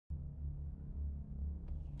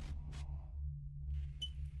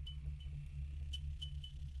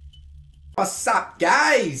What's up,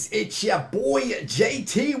 guys? It's your boy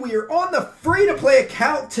JT. We are on the free-to-play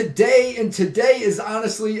account today, and today is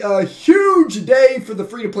honestly a huge day for the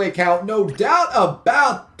free-to-play account. No doubt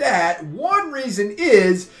about that. One reason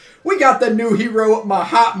is we got the new hero Ma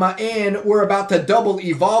Hatma, and we're about to double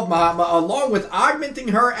evolve Ma Hatma along with augmenting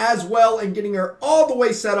her as well and getting her all the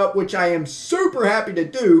way set up, which I am super happy to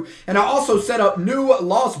do. And I also set up new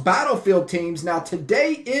Lost Battlefield teams. Now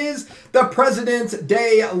today is the President's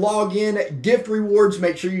Day login gift rewards.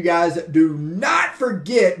 Make sure you guys do not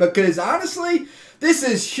forget, because honestly, this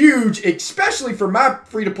is huge, especially for my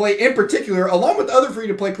free-to-play in particular, along with other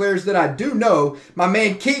free-to-play players that I do know. My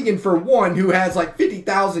man Keegan, for one, who has like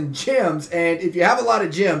 50,000 gems. And if you have a lot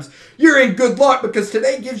of gems, you're in good luck, because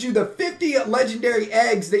today gives you the 50 legendary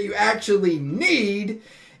eggs that you actually need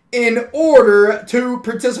in order to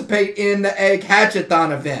participate in the Egg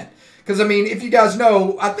Hatchathon event. Because, I mean, if you guys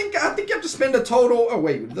know, I think you have to spend a total... Oh,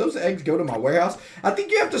 wait, did those eggs go to my warehouse? I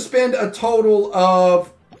think you have to spend a total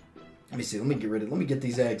of... Let me see. Let me get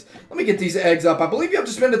these eggs. Let me get these eggs up. I believe you have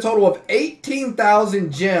to spend a total of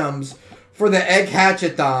 18,000 gems for the Egg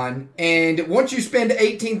Hatchathon. And once you spend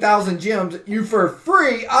 18,000 gems, you for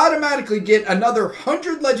free automatically get another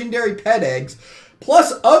 100 legendary pet eggs,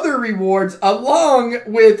 plus other rewards, along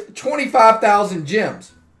with 25,000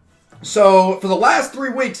 gems. So for the last 3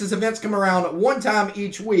 weeks, this event's come around one time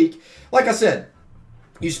each week. Like I said,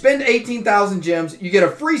 you spend 18,000 gems, you get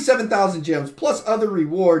a free 7,000 gems, plus other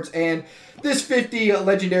rewards, and this 50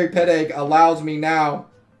 legendary pet egg allows me now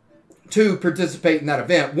to participate in that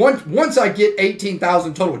event once I get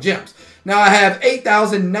 18,000 total gems. Now I have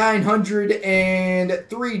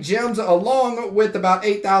 8,903 gems along with about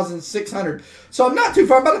 8,600. So I'm not too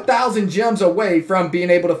far, about 1,000 gems away from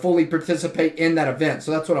being able to fully participate in that event.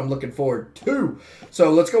 So that's what I'm looking forward to.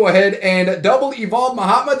 So let's go ahead and double evolve Ma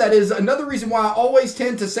Hatma. That is another reason why I always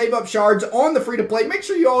tend to save up shards on the free-to-play. Make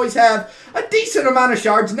sure you always have a decent amount of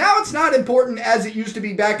shards. Now it's not important as it used to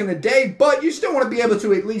be back in the day, but you still want to be able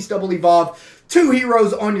to at least double evolve 2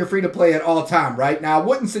 heroes on your free-to-play at all time, right? Now, I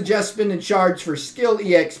wouldn't suggest spending shards for skill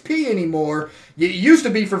EXP anymore. It used to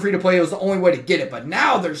be for free-to-play, it was the only way to get it, but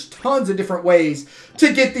now there's tons of different ways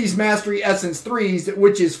to get these Mastery Essence 3s,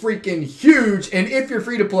 which is freaking huge. And if you're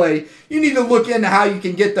free-to-play, you need to look into how you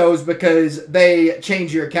can get those, because they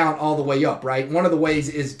change your account all the way up, right? One of the ways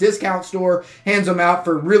is Discount Store, hands them out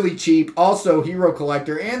for really cheap. Also, Hero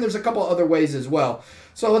Collector, and there's a couple other ways as well.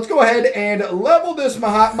 So let's go ahead and level this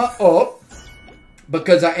Ma Hatma up,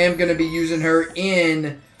 because I am going to be using her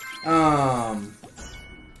in Lost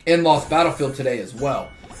Battlefield today as well.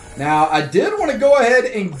 Now, I did want to go ahead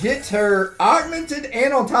and get her augmented,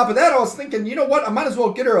 and on top of that, I was thinking, you know what, I might as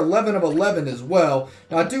well get her 11 of 11 as well.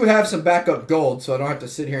 Now, I do have some backup gold, so I don't have to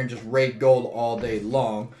sit here and just raid gold all day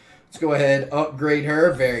long. Let's go ahead, upgrade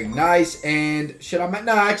her. Very nice. And should I...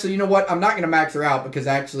 No, actually, you know what? I'm not going to max her out, because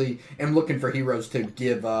I actually am looking for heroes to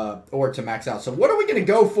give or to max out. So what are we going to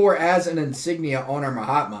go for as an insignia on our Ma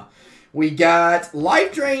Hatma? We got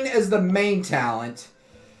Life Drain as the main talent.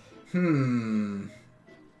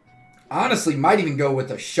 Honestly, might even go with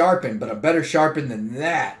a Sharpen, but a better Sharpen than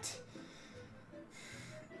that.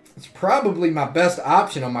 It's probably my best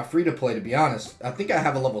option on my free-to-play, to be honest. I think I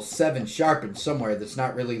have a level 7 Sharpen somewhere that's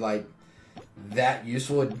not really, like, that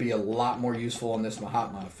useful. It'd be a lot more useful on this Ma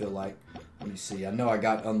Hatma, I feel like. Let me see. I know I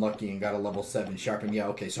got unlucky and got a level 7 Sharpen. Yeah,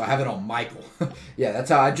 okay, so I have it on Michael. Yeah,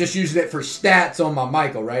 that's how I just used it for stats on my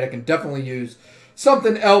Michael, right? I can definitely use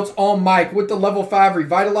something else on Mike. With the level 5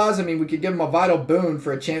 Revitalize, I mean, we could give him a Vital Boon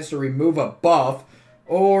for a chance to remove a buff.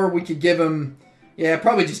 Or we could give him... Yeah,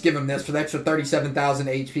 probably just give him this for the extra 37,000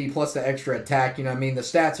 HP plus the extra attack. You know what I mean? The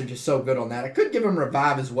stats are just so good on that. I could give him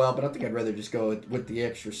Revive as well, but I think I'd rather just go with the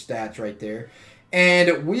extra stats right there.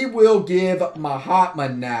 And we will give Ma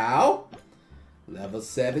Hatma now level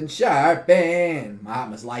 7 Sharpen. Ma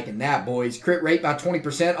Hatma's liking that, boys. Crit rate by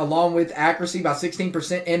 20% along with accuracy by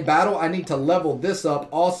 16% in battle. I need to level this up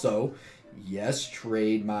also. Yes,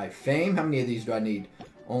 trade my fame. How many of these do I need?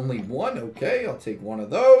 Only 1. Okay, I'll take 1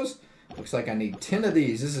 of those. Looks like I need 10 of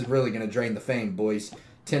these. This is really going to drain the fame, boys.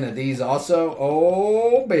 10 of these also.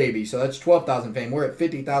 Oh, baby. So that's 12,000 fame. We're at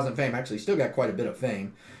 50,000 fame. Actually, still got quite a bit of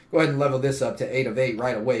fame. Go ahead and level this up to 8 of 8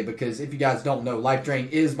 right away, because if you guys don't know, Life Drain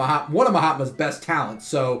is one of Ma Hatma's best talents.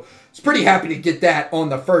 So, I was pretty happy to get that on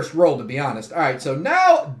the first roll, to be honest. All right, so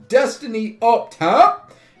now Destiny up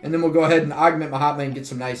top. And then we'll go ahead and augment Ma Hatma and get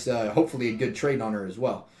some nice, hopefully a good trade on her as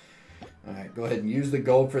well. All right, go ahead and use the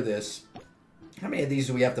gold for this. How many of these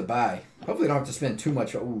do we have to buy? Hopefully I don't have to spend too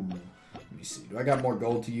much. Ooh, let me see. Do I got more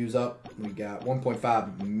gold to use up? We got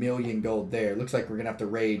 1.5 million gold there. Looks like we're going to have to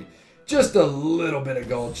raid Just a little bit of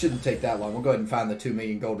gold. Shouldn't take that long. We'll go ahead and find the 2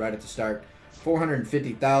 million gold right at the start.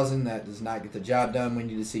 450,000. That does not get the job done. We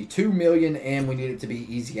need to see 2 million, and we need it to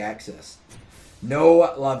be easy access. No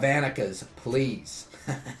Lavanicas, please.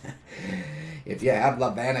 If you have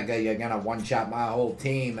Lavanica, you're going to one-shot my whole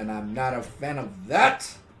team, and I'm not a fan of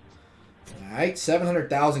that. Alright,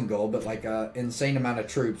 700,000 gold, but like an insane amount of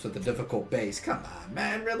troops with a difficult base. Come on,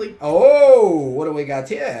 man, really? Oh, what do we got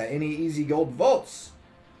here? Any easy gold vaults?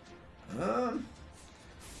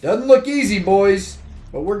 Doesn't look easy, boys,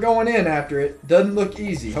 but we're going in after it. Doesn't look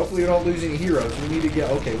easy. Hopefully we don't lose any heroes. We need to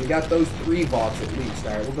get, okay, we got those 3 vaults at least.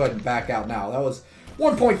 Alright, we'll go ahead and back out now. That was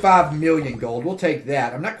 1.5 million gold. We'll take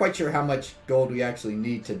that. I'm not quite sure how much gold we actually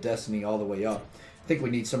need to Destiny all the way up. I think we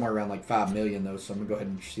need somewhere around like 5 million though, so I'm going to go ahead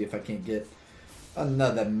and see if I can't get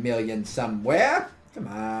another million somewhere. Come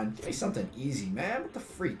on, give me something easy, man. What the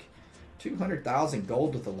freak? 200,000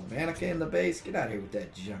 gold with a Lavanica in the base? Get out of here with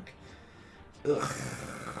that junk. Ugh.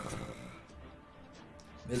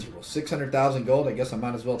 Miserable. 600,000 gold. I guess I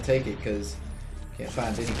might as well take it because can't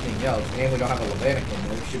find anything else. And we don't have a Lavanica in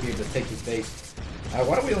there. We should be able to take his base.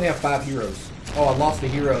 Why don't we only have 5 heroes? Oh, I lost a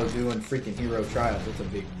hero doing freaking hero trials. That's a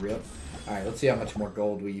big rip. Alright, let's see how much more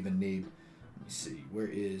gold we even need. Let me see. Where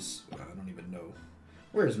is... I don't even know.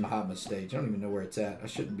 Where is Ma Hatma's stage? I don't even know where it's at. I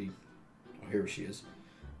shouldn't be... Oh, here she is.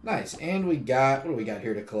 Nice. And we got... What do we got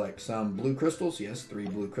here to collect? Some blue crystals. Yes, 3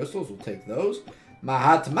 blue crystals. We'll take those. Ma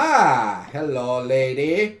Hatma! Hello,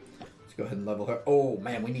 lady. Let's go ahead and level her. Oh,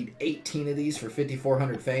 man. We need 18 of these for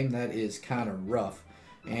 5,400 fame. That is kind of rough.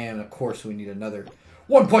 And, of course, we need another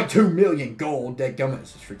 1.2 million gold. Dadgummit.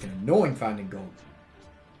 This is freaking annoying finding gold.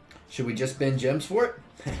 Should we just spend gems for it?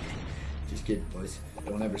 Just kidding, boys.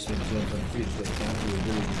 Don't ever spend gems on the free-to-play account. We would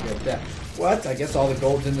really regret that. What? I guess all the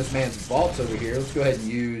gold's in this man's vaults over here. Let's go ahead and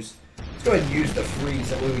use... Let's go ahead and use the freeze.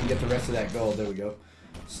 That way we can get the rest of that gold. There we go.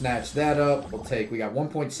 Snatch that up. We'll take... We got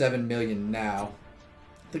 1.7 million now.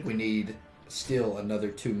 I think we need still another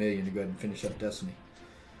 2 million to go ahead and finish up Destiny.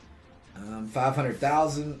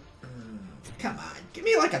 500,000. Come on. Give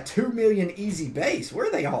me like a 2 million easy base. Where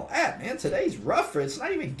are they all at, man? Today's rough. It's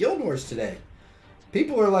not even Guild Wars today.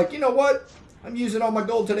 People are like, you know what? I'm using all my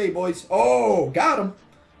gold today, boys. Oh, got him.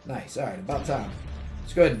 Nice. All right, about time.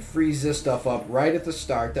 Let's go ahead and freeze this stuff up right at the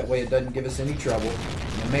start. That way it doesn't give us any trouble.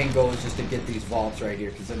 And the main goal is just to get these vaults right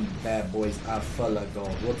here because them bad boys are full of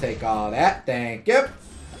gold. We'll take all that. Thank you.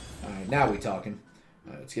 All right, now we talking.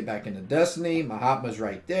 All right, let's get back into Destiny. Ma Hatma's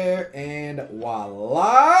right there. And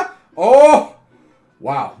voila. Oh,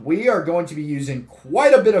 wow. We are going to be using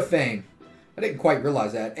quite a bit of fame. I didn't quite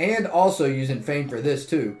realize that. And also using fame for this,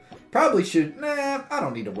 too. Probably should... Nah, I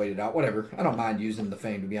don't need to wait it out. Whatever. I don't mind using the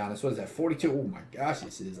fame, to be honest. What is that? 42? Oh, my gosh.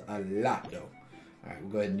 This is a lot, though. All right,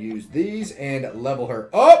 we'll go ahead and use these and level her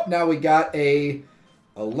up. Now we got a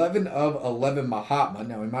 11 of 11 Ma Hatma.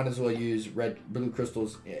 Now, we might as well use blue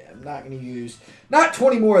crystals. Yeah, I'm not going to use... Not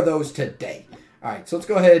 20 more of those today. All right, so let's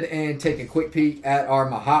go ahead and take a quick peek at our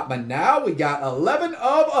Ma Hatma now. We got 11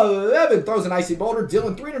 of 11. Throws an icy boulder,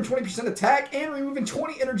 dealing 320% attack and removing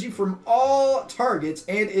 20 energy from all targets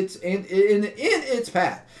and in its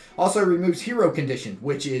path. Also removes hero condition,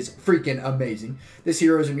 which is freaking amazing. This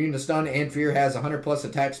hero is immune to stun and fear, has 100 plus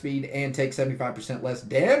attack speed, and takes 75% less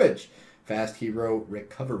damage. Fast hero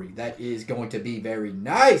recovery. That is going to be very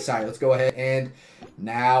nice. All right, let's go ahead and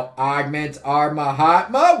now augment our Ma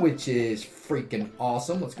Hatma, which is freaking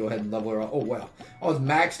awesome. Let's go ahead and level her up. Oh, wow. I was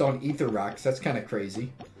maxed on ether rocks. That's kind of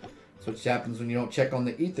crazy. That's what happens when you don't check on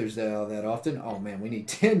the ethers that often. Oh, man, we need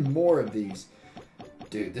 10 more of these.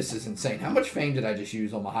 Dude, this is insane. How much fame did I just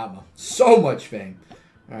use on Ma Hatma? So much fame.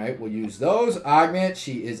 All right, we'll use those. Augment.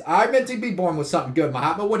 She is augmenting. Be born with something good,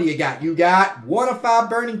 Ma Hatma. What do you got? You got 1 of 5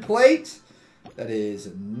 burning plates. That is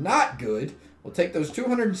not good. We'll take those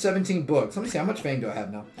 217 books. Let me see. How much fame do I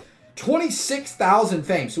have now? 26,000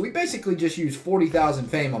 fame. So we basically just used 40,000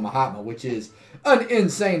 fame on Ma Hatma, which is an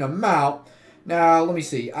insane amount. Now, let me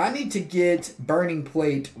see. I need to get burning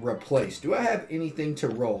plate replaced. Do I have anything to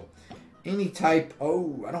roll? Any type...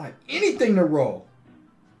 Oh, I don't have anything to roll.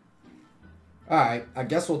 Alright, I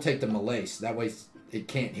guess we'll take the Malace. That way it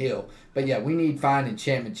can't heal. But yeah, we need fine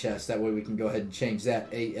enchantment chests. That way we can go ahead and change that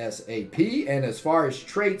ASAP. And as far as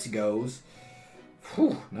traits goes,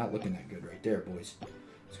 whew, not looking that good right there, boys.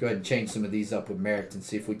 Let's go ahead and change some of these up with merits and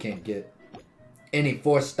see if we can't get any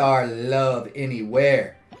 4-star love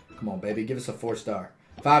anywhere. Come on, baby. Give us a 4-star.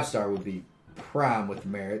 5-star would be prime with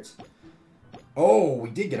merits. Oh,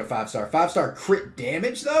 we did get a 5-star. 5-star crit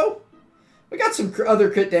damage, though? We got some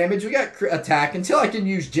other crit damage. We got attack. Until I can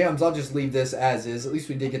use gems, I'll just leave this as is. At least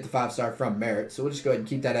we did get the 5-star from Merit, so we'll just go ahead and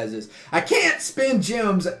keep that as is. I can't spend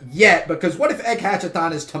gems yet, because what if Egg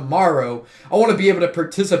Hatchathon is tomorrow? I want to be able to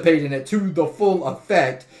participate in it to the full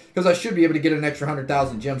effect, because I should be able to get an extra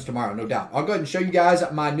 100,000 gems tomorrow, no doubt. I'll go ahead and show you guys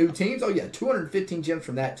my new teams. Oh, yeah, 215 gems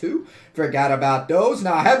from that, too. Forgot about those.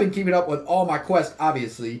 Now, I have been keeping up with all my quests,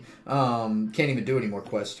 obviously. Can't even do any more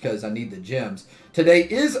quests because I need the gems. Today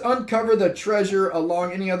is Uncover the Treasure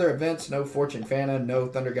along any other events. No Fortune Fanta, no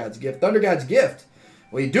Thunder God's Gift. Thunder God's Gift.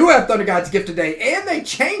 We do have Thunder God's Gift today, and they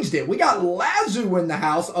changed it. We got Lazu in the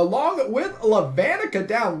house along with Lavanica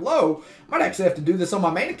down low. Might actually have to do this on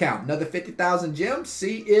my main account. Another 50,000 gems.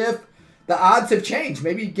 See if the odds have changed.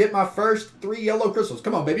 Maybe get my first 3 yellow crystals.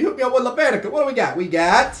 Come on, baby. Hook me up with Lavanica. What do we got? We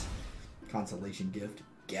got Consolation Gift.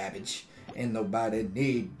 Garbage. And nobody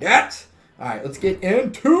need that. All right, let's get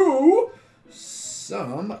into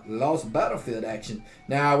some Lost Battlefield action.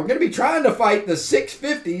 Now, we're going to be trying to fight the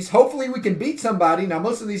 650s. Hopefully, we can beat somebody. Now,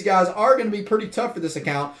 most of these guys are going to be pretty tough for this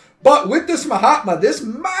account. But with this Ma Hatma, this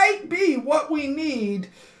might be what we need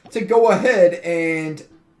to go ahead and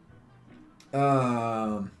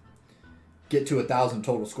get to 1,000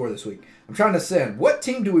 total score this week. I'm trying to send. What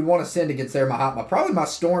team do we want to send against their Ma Hatma? Probably my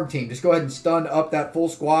Storm team. Just go ahead and stun up that full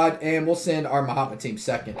squad, and we'll send our Ma Hatma team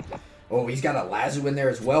second. Oh, he's got a Lazu in there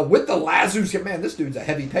as well. With the Lazus, man, this dude's a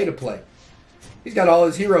heavy pay-to-play. He's got all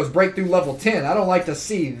his heroes break through level 10. I don't like to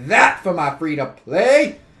see that for my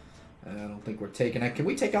free-to-play. I don't think we're taking that. Can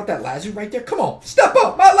we take out that Lazu right there? Come on. Step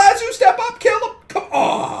up. My Lazu, step up. Kill him. Come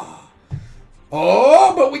on.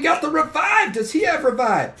 Oh, but we got the revive. Does he have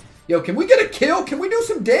revive? Yo, can we get a kill? Can we do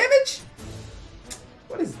some damage?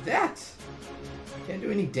 What is that? Can't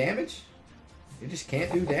do any damage? You just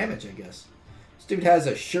can't do damage, I guess. This dude has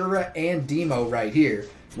a Shura and Demo right here,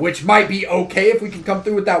 which might be okay if we can come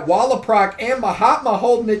through with that Walla proc and Ma Hatma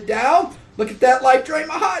holding it down. Look at that life drain.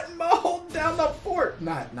 Ma Hatma holding down the fort.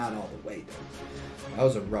 Not all the way, though. That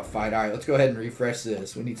was a rough fight. All right, let's go ahead and refresh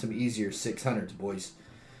this. We need some easier 600s, boys.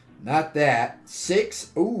 Not that.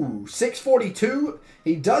 642.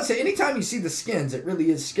 He does it. Anytime you see the skins, it really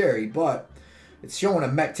is scary, but it's showing a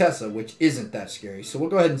Mech Tessa, which isn't that scary. So we'll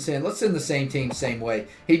go ahead and send. Let's send the same team, same way.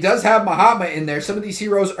 He does have Ma Hatma in there. Some of these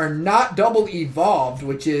heroes are not double evolved,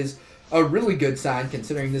 which is a really good sign,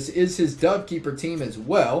 considering this is his Dovekeeper team as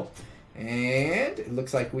well. And it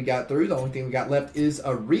looks like we got through. The only thing we got left is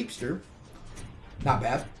a Reapster. Not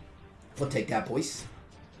bad. We'll take that, boys.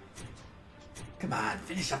 Come on,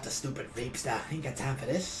 finish up the stupid Reapster. Ain't got time for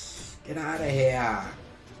this. Get out of here.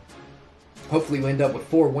 Hopefully we end up with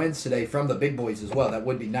 4 wins today from the big boys as well. That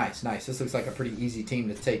would be nice. Nice. This looks like a pretty easy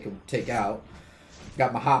team to take out.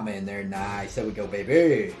 Got Ma Hatma in there. Nice. There we go,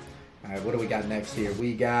 baby. All right, what do we got next here?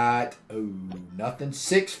 We got, oh, nothing.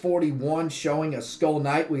 641 showing a Skull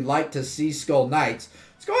Knight. We like to see Skull Knights.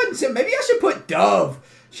 Let's go ahead and say, maybe I should put Dove.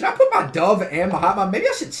 Should I put my Dove and Ma Hatma? Maybe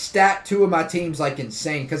I should stack 2 of my teams like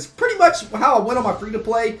insane. Because pretty much how I went on my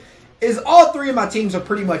free-to-play is all 3 of my teams are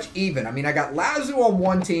pretty much even. I mean, I got Lazu on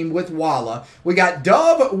one team with Walla. We got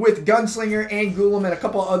Dove with Gunslinger and Gulam and a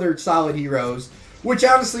couple other solid heroes. Which,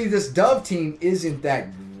 honestly, this Dove team isn't that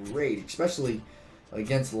great. Especially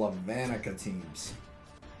against Lavanica teams.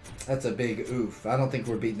 That's a big oof. I don't think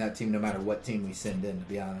we're beating that team no matter what team we send in, to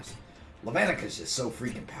be honest. Lavanica's just so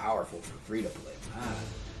freaking powerful for free-to-play.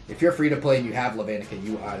 If you're free-to-play and you have Lavanica,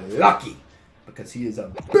 you are lucky. Because he is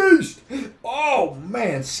a beast. Oh,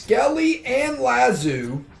 man. Skelly and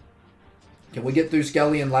Lazu. Can we get through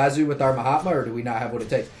Skelly and Lazu with our Ma Hatma, or do we not have what it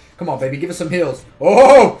takes? Come on, baby. Give us some heals.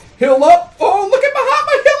 Oh, heal up. Oh, look at Ma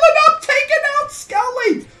Hatma healing up. Taking out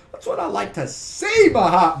Skelly. That's what I like to see,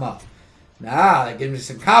 Ma Hatma. Nah, that gives me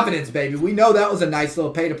some confidence, baby. We know that was a nice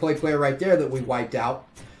little pay-to-play player right there that we wiped out.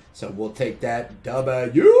 So we'll take that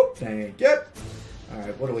W. Thank you. All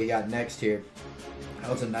right, what do we got next here?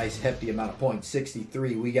 That was a nice hefty amount of points.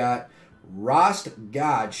 63. We got Rost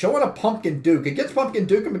God showing a Pumpkin Duke. Against Pumpkin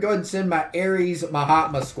Duke, I'm going to go ahead and send my Ares Ma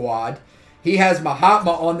Hatma squad. He has Ma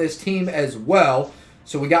Hatma on this team as well.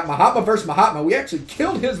 So we got Ma Hatma versus Ma Hatma. We actually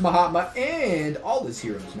killed his Ma Hatma and all his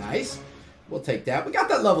heroes. Nice. We'll take that. We got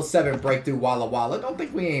that level 7 breakthrough Walla Walla. Don't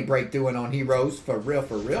think we ain't breakthroughing on heroes. For real,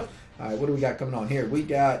 for real. All right, what do we got coming on here? We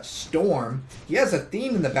got Storm. He has a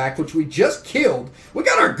theme in the back, which we just killed. We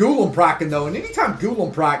got our Gulam procking, though, and anytime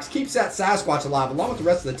Gulam procs keeps that Sasquatch alive, along with the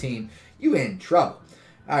rest of the team, you in trouble.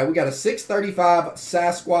 All right, we got a 635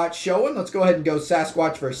 Sasquatch showing. Let's go ahead and go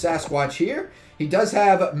Sasquatch for Sasquatch here. He does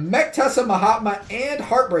have Mech Tessa, Ma Hatma, and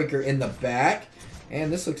Heartbreaker in the back.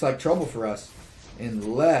 And this looks like trouble for us.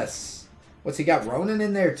 Unless What's he got? Ronin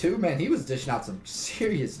in there too? Man, he was dishing out some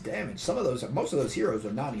serious damage. Most of those heroes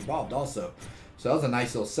are non-evolved also. So that was a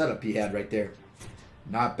nice little setup he had right there.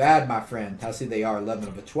 Not bad, my friend. I see they are 11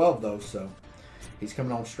 of a 12 though, so he's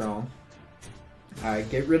coming on strong. All right,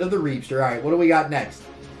 get rid of the Reapster. All right, what do we got next?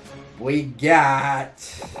 We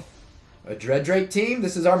got a Dread Drake team.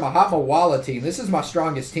 This is our Ma Hatma Walla team. This is my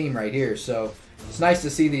strongest team right here, so it's nice to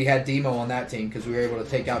see that he had Demo on that team because we were able to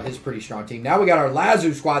take out his pretty strong team. Now we got our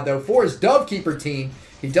Lazu squad, though, for his Dovekeeper team.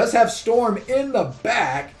 He does have Storm in the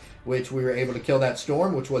back, which we were able to kill that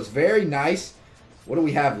Storm, which was very nice. What do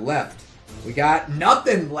we have left? We got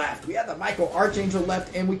nothing left. We had the Michael Archangel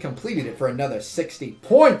left, and we completed it for another 60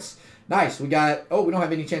 points. Nice. We got, oh, we don't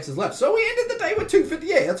have any chances left. So we ended the day with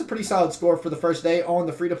 258. That's a pretty solid score for the first day on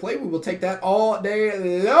the free-to-play. We will take that all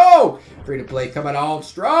day long. Free-to-play coming on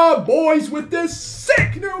strong, boys, with this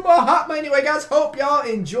sick new Ma Hatma. Anyway, guys, hope y'all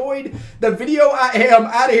enjoyed the video. I am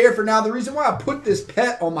out of here for now. The reason why I put this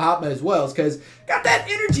pet on Ma Hatma as well is because got that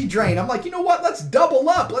energy drain. I'm like, you know what? Let's double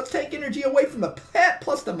up. Let's take energy away from the pet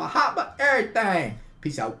plus the Ma Hatma, everything.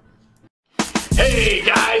 Peace out. Hey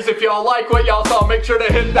guys, if y'all like what y'all saw, make sure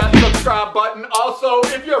to hit that subscribe button. Also,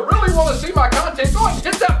 if you really want to see my content, go ahead and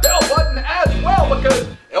hit that bell button as well.